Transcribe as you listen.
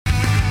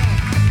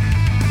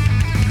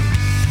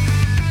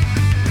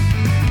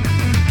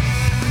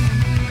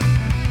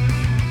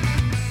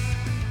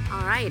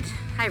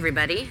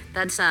everybody.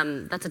 That's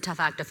a tough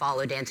act to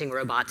follow, dancing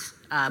robots,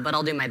 but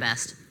I'll do my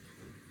best.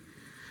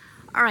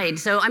 All right,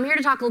 so I'm here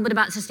to talk a little bit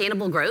about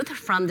sustainable growth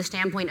from the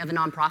standpoint of a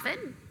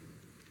nonprofit.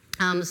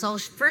 So I'll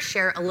first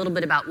share a little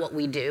bit about what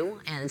we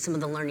do and some of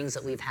the learnings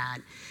that we've had.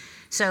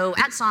 So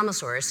at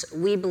Somasource,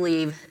 we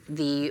believe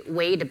the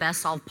way to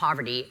best solve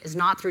poverty is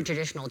not through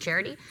traditional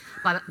charity,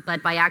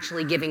 but by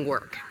actually giving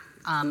work.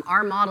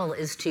 Our model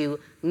is to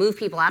move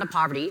people out of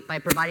poverty by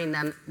providing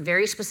them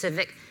very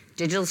specific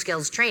digital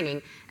skills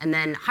training and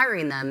then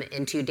hiring them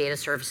into data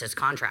services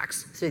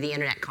contracts through the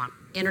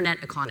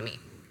internet economy.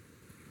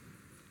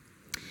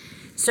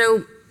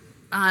 So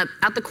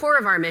at the core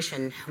of our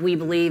mission, we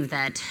believe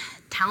that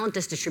talent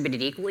is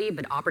distributed equally,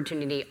 but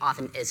opportunity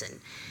often isn't.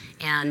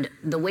 And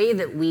the way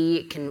that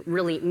we can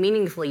really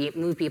meaningfully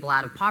move people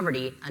out of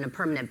poverty on a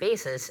permanent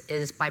basis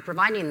is by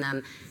providing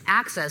them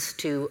access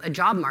to a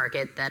job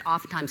market that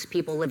oftentimes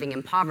people living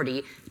in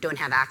poverty don't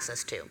have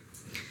access to.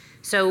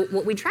 So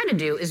what we try to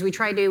do is we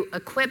try to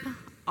equip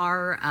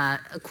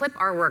our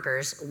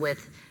workers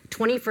with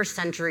 21st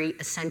century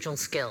essential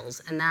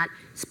skills, and that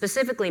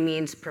specifically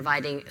means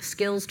providing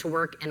skills to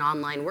work in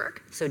online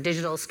work, so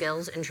digital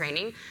skills and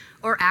training,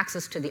 or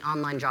access to the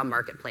online job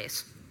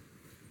marketplace.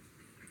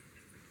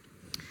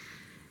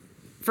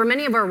 For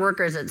many of our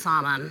workers at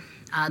Sama,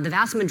 the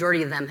vast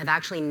majority of them have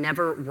actually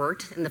never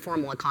worked in the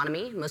formal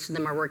economy. Most of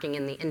them are working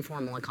in the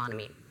informal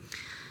economy.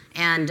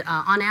 And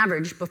on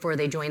average, before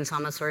they join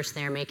Somasource,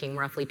 they're making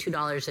roughly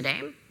 $2 a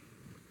day.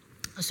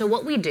 So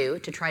what we do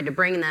to try to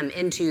bring them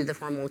into the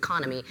formal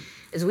economy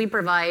is we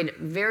provide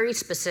very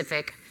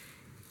specific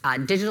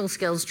digital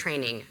skills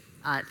training,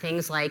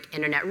 things like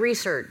internet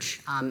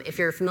research. If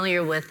you're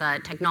familiar with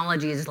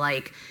technologies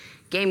like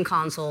game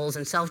consoles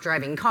and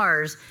self-driving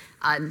cars,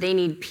 they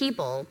need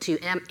people to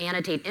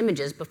annotate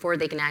images before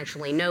they can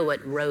actually know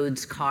what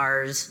roads,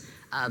 cars,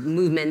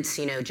 movements,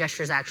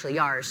 gestures actually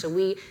are. So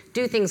we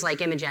do things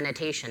like image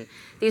annotation.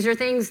 These are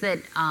things that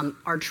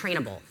are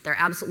trainable. They're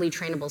absolutely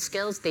trainable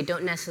skills. They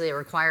don't necessarily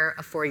require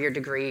a 4-year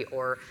degree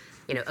or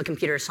a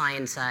computer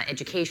science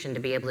education to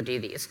be able to do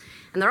these.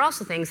 And they're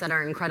also things that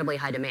are incredibly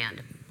high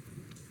demand.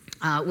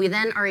 We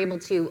then are able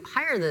to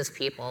hire those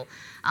people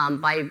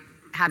by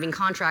having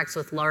contracts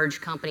with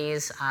large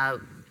companies.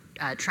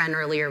 Trent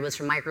earlier was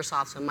from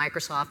Microsoft, so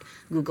Microsoft,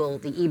 Google,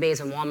 the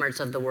eBays and Walmarts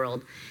of the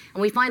world.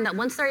 And we find that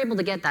once they're able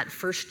to get that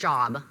first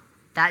job,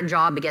 that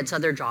job begets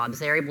other jobs.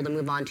 They're able to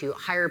move on to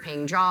higher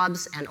paying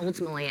jobs, and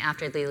ultimately,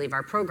 after they leave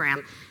our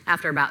program,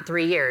 after about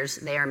 3 years,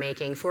 they are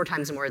making 4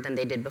 times more than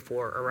they did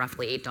before, or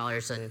roughly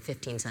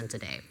 $8.15 a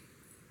day.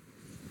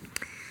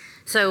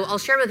 So I'll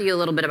share with you a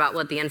little bit about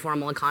what the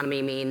informal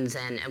economy means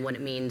and what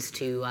it means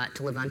to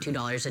live on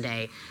 $2 a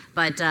day.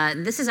 But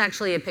this is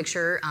actually a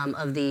picture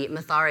of the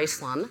Mathare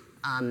slum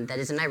that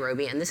is in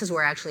Nairobi, and this is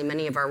where actually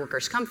many of our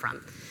workers come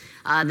from.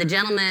 The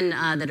gentlemen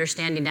that are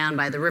standing down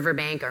by the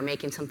riverbank are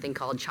making something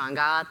called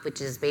changa,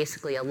 which is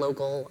basically a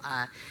local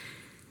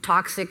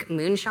toxic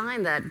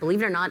moonshine that,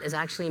 believe it or not, is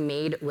actually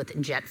made with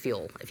jet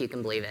fuel, if you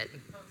can believe it.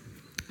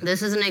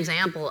 This is an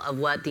example of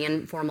what the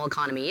informal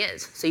economy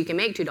is. So you can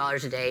make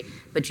 $2 a day,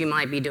 but you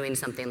might be doing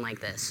something like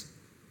this.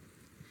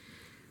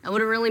 And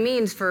what it really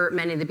means for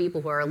many of the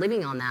people who are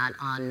living on that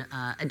on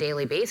a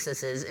daily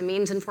basis is it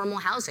means informal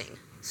housing.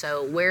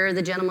 So where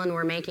the gentlemen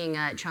were making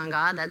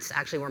changa, that's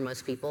actually where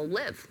most people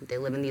live. They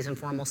live in these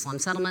informal slum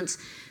settlements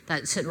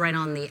that sit right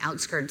on the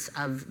outskirts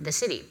of the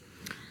city.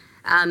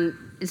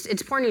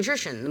 It's poor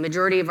nutrition. The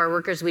majority of our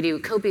workers, we do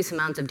copious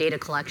amounts of data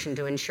collection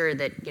to ensure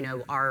that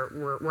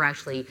we're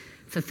actually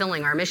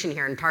fulfilling our mission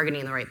here and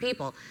targeting the right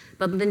people.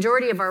 But the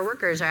majority of our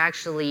workers are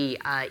actually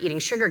eating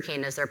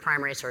sugarcane as their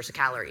primary source of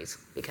calories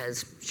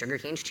because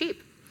sugarcane's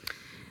cheap.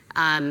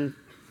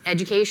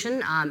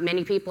 Education,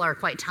 many people are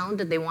quite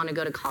talented. They want to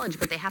go to college,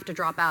 but they have to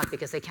drop out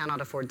because they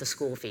cannot afford the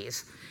school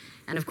fees.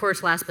 And of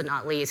course, last but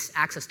not least,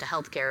 access to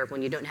healthcare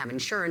when you don't have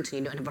insurance and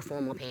you don't have a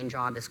formal paying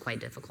job is quite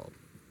difficult.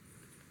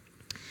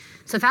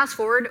 So fast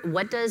forward,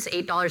 what does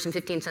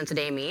 $8.15 a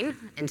day mean?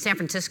 In San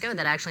Francisco,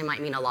 that actually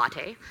might mean a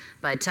latte.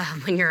 But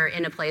when you're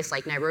in a place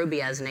like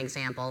Nairobi, as an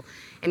example,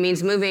 it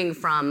means moving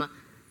from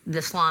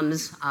the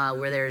slums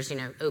where there's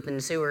open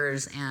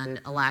sewers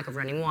and a lack of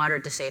running water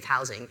to safe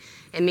housing.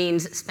 It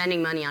means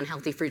spending money on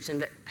healthy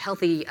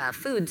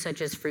foods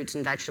such as fruits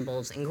and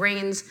vegetables and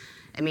grains.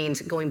 It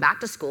means going back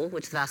to school,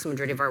 which the vast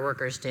majority of our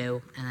workers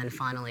do. And then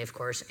finally, of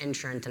course,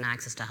 insurance and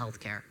access to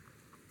healthcare.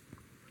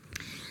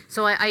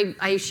 So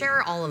I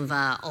share all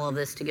of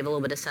this to give a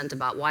little bit of sense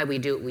about why we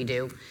do what we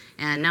do.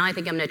 And now I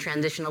think I'm going to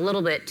transition a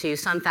little bit to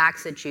some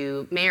facts that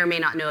you may or may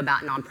not know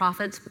about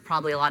nonprofits, but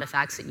probably a lot of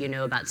facts that you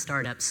know about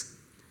startups.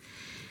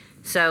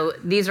 So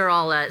these are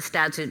all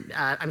stats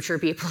that I'm sure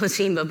people have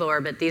seen before,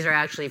 but these are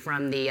actually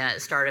from the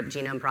Startup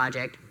Genome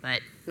Project.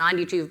 But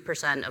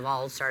 92% of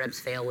all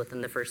startups fail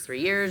within the first 3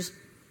 years.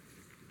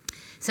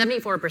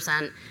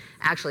 74%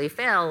 actually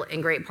fail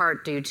in great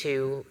part due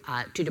to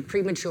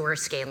premature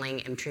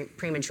scaling and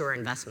premature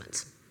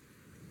investments.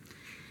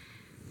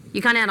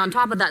 You kind of add on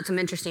top of that some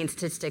interesting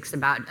statistics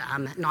about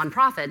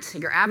nonprofits.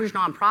 Your average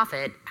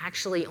nonprofit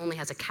actually only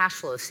has a cash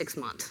flow of 6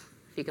 months.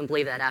 If you can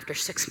believe that after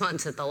 6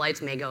 months that the lights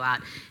may go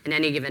out at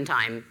any given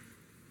time.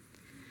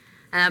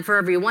 For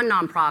every one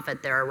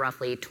nonprofit, there are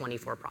roughly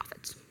 24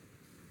 profits.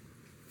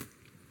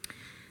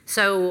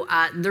 So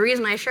the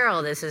reason I share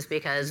all this is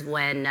because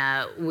when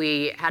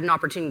we had an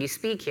opportunity to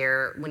speak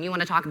here, when you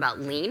want to talk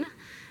about lean,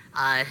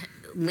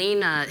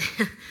 lean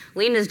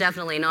is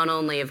definitely not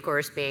only, of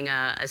course, being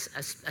a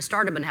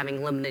startup and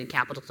having limited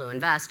capital to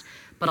invest,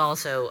 but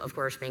also, of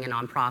course, being a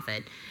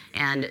nonprofit.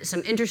 And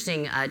some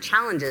interesting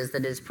challenges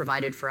that is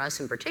provided for us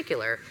in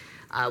particular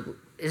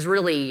is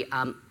really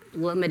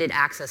limited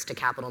access to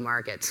capital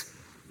markets.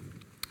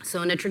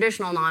 So in a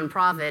traditional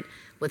nonprofit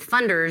with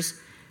funders,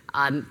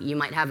 you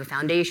might have a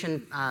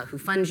foundation who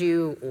funds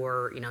you,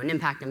 or an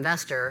impact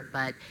investor,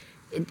 but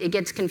it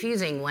gets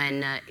confusing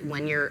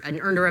when you're an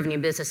earned revenue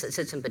business that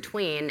sits in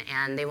between,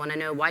 and they want to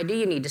know, why do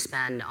you need to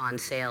spend on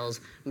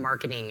sales,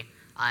 marketing,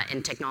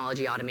 and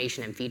technology,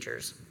 automation, and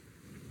features?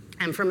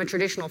 And from a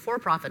traditional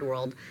for-profit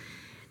world,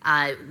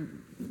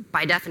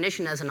 by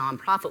definition, as a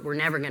nonprofit, we're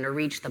never going to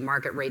reach the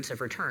market rates of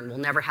return. We'll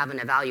never have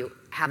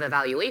a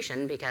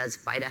valuation because,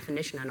 by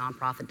definition, a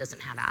nonprofit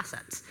doesn't have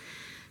assets.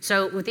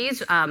 So with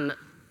these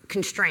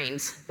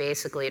constraints,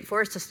 basically, it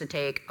forced us to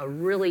take a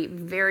really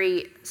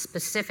very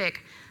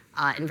specific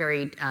and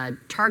very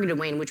targeted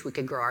way in which we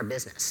could grow our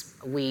business.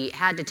 We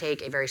had to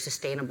take a very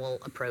sustainable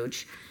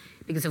approach,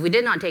 because if we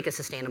did not take a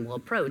sustainable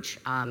approach,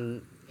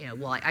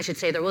 well, I should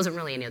say there wasn't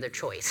really any other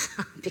choice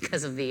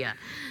because of the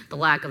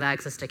lack of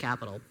access to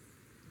capital.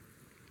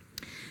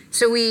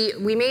 So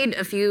we made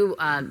a few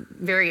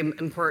very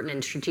important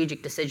and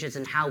strategic decisions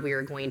in how we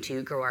were going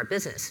to grow our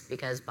business,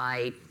 because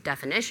by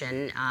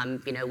definition,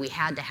 we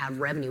had to have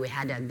revenue, we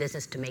had to have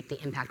business to make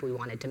the impact we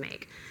wanted to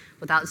make.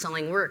 Without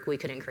selling work, we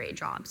couldn't create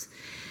jobs.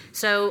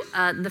 So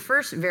the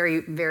first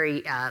very,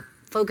 very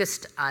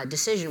focused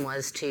decision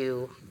was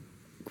to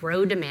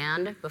grow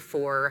demand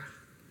before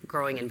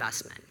growing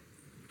investment.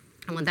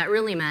 And what that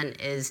really meant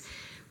is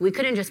we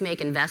couldn't just make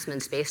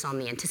investments based on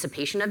the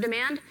anticipation of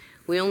demand.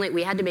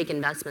 We had to make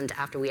investments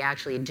after we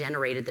actually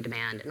generated the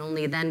demand, and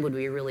only then would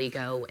we really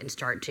go and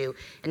start to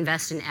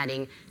invest in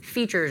adding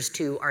features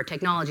to our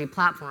technology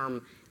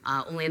platform.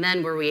 Only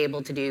then were we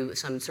able to do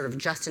some sort of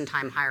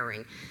just-in-time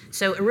hiring.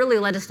 So it really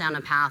led us down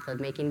a path of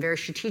making very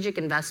strategic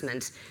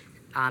investments.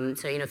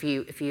 So if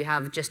you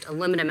have just a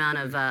limited amount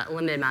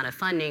of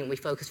funding, we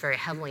focus very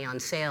heavily on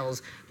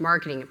sales,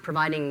 marketing,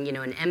 providing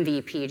an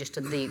MVP, just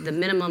the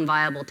minimum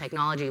viable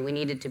technology we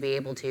needed to be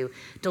able to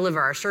deliver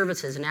our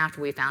services. And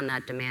after we found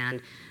that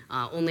demand,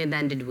 only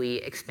then did we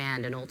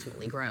expand and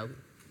ultimately grow.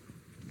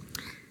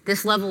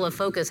 This level of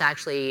focus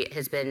actually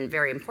has been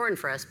very important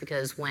for us,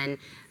 because when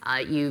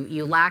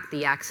you lack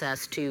the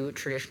access to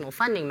traditional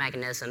funding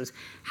mechanisms,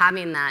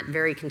 having that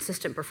very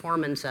consistent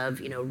performance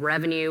of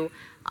revenue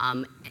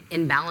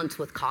in balance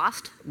with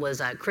cost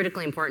was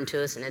critically important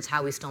to us, and it's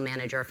how we still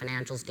manage our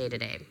financials day to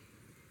day.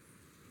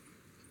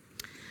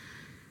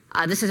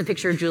 This is a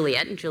picture of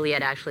Juliet.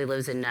 Juliet actually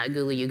lives in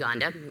Gulu,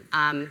 Uganda.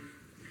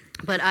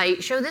 But I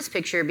show this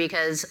picture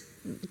because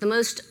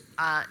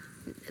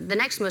the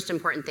next most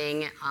important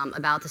thing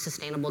about the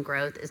sustainable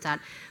growth is that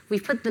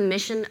we've put the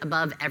mission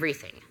above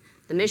everything.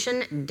 The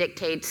mission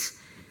dictates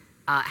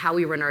how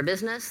we run our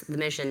business. The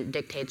mission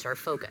dictates our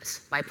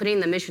focus. By putting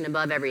the mission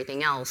above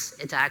everything else,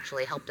 it's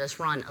actually helped us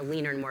run a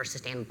leaner and more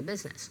sustainable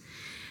business.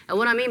 And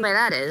what I mean by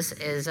that is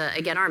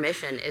again, our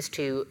mission is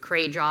to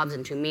create jobs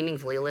and to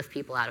meaningfully lift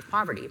people out of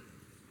poverty.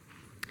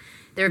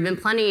 There have been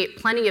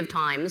plenty of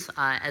times,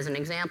 as an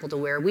example, to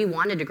where we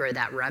wanted to grow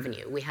that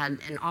revenue. We had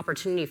an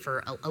opportunity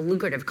for a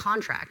lucrative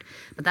contract,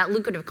 but that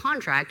lucrative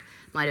contract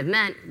might have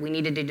meant we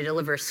needed to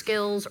deliver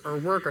skills or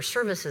work or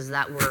services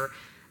that were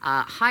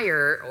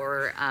higher,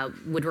 or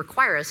would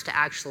require us to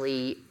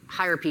actually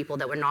hire people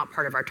that were not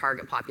part of our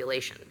target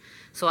population.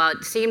 So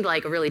it seemed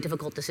like a really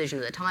difficult decision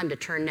at the time to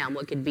turn down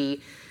what could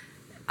be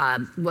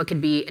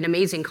an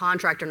amazing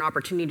contract or an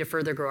opportunity to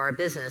further grow our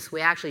business.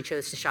 We actually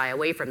chose to shy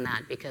away from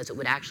that because it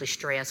would actually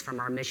stray us from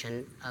our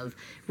mission of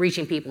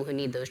reaching people who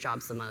need those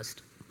jobs the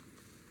most.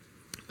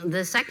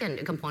 The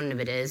second component of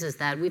it is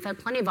that we've had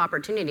plenty of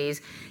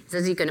opportunities,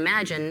 as you can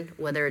imagine,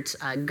 whether it's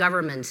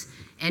governments,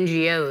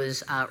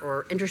 NGOs,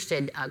 or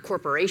interested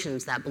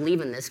corporations that believe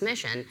in this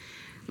mission,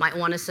 might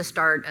want us to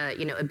start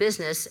a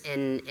business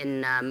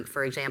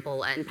for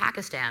example, in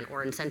Pakistan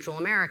or in Central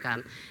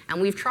America.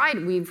 And we've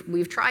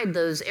tried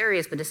those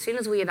areas, but as soon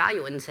as we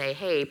evaluate and say,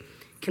 hey,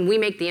 can we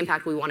make the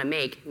impact we want to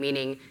make,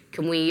 meaning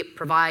can we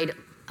provide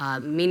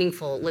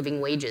meaningful living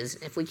wages?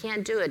 If we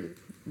can't do it,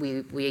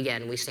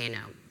 we say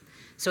no.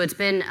 So it's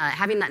been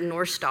having that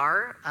North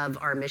Star of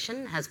our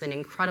mission has been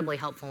incredibly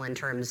helpful in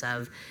terms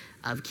of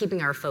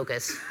keeping our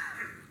focus.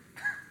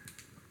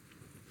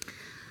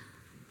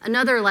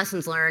 Another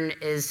lessons learned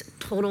is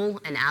total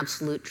and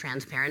absolute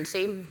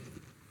transparency.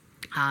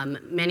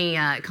 Many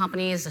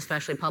companies,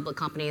 especially public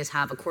companies,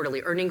 have a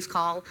quarterly earnings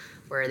call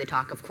where they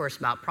talk, of course,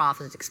 about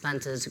profits,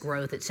 expenses,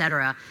 growth, et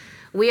cetera.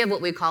 We have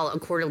what we call a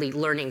quarterly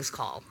learnings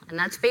call. And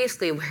that's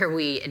basically where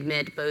we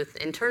admit both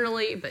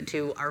internally, but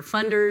to our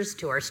funders,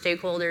 to our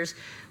stakeholders,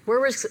 where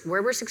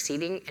we're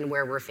succeeding and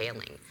where we're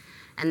failing.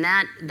 And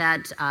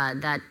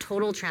that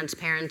total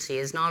transparency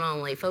is not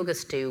only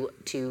focused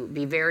to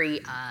be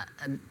very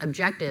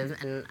objective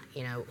and,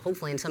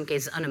 hopefully in some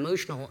cases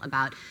unemotional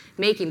about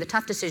making the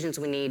tough decisions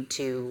we need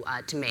to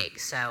make.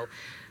 So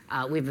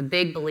we have a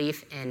big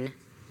belief in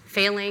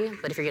failing,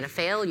 but if you're going to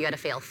fail, you got to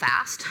fail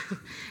fast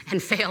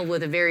and fail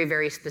with a very,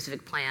 very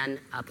specific plan,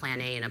 a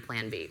plan A and a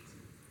plan B.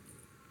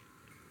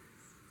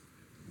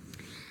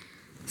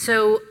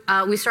 So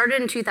we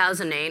started in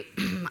 2008.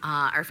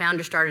 Our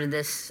founder started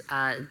this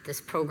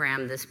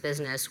program, this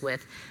business,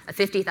 with a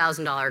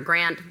 $50,000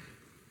 grant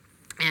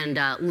and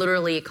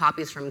literally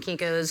copies from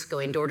Kinko's,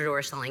 going door to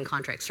door selling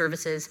contract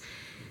services.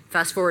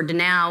 Fast forward to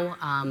now,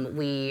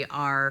 we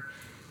are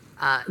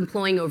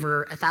employing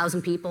over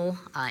 1,000 people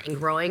and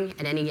growing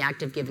at any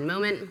active given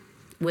moment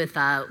with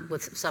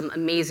some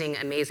amazing,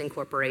 amazing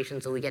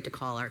corporations that we get to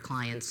call our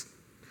clients.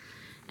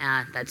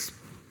 That's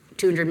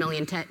 200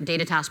 million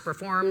data tasks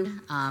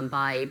performed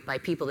by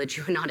people that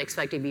you would not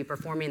expect to be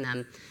performing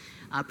them.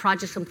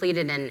 Projects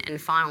completed,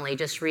 and finally,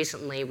 just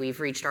recently, we've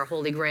reached our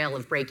holy grail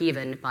of break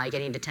even by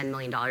getting to $10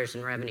 million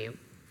in revenue.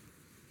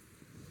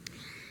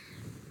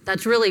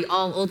 That's really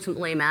all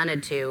ultimately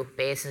amounted to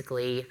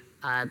basically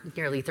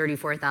nearly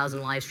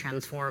 34,000 lives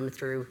transformed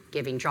through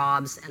giving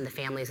jobs and the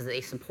families that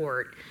they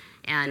support.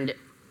 And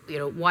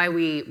why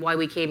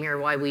we came here,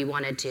 why we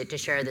wanted to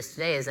share this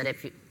today is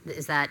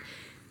that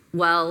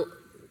well,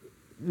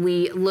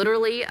 we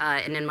literally,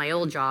 and in my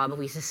old job,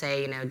 we used to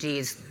say,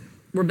 geez,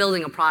 we're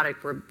building a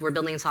product, we're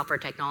building software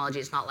technology,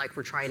 it's not like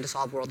we're trying to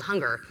solve world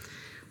hunger.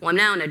 Well, I'm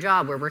now in a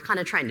job where we're kind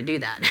of trying to do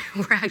that.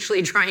 We're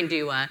actually trying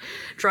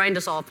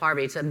to solve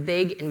poverty. It's a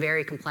big and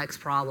very complex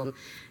problem.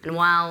 And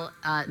while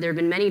there have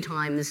been many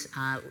times,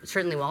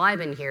 certainly while I've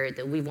been here,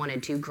 that we've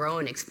wanted to grow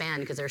and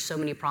expand because there's so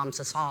many problems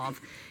to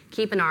solve,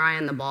 keeping our eye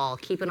on the ball,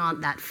 keeping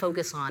on that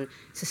focus on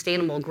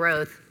sustainable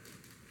growth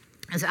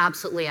is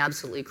absolutely,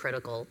 absolutely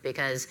critical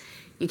because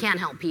you can't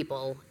help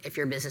people if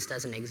your business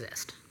doesn't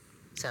exist.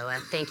 So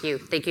thank you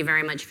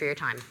very much for your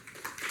time.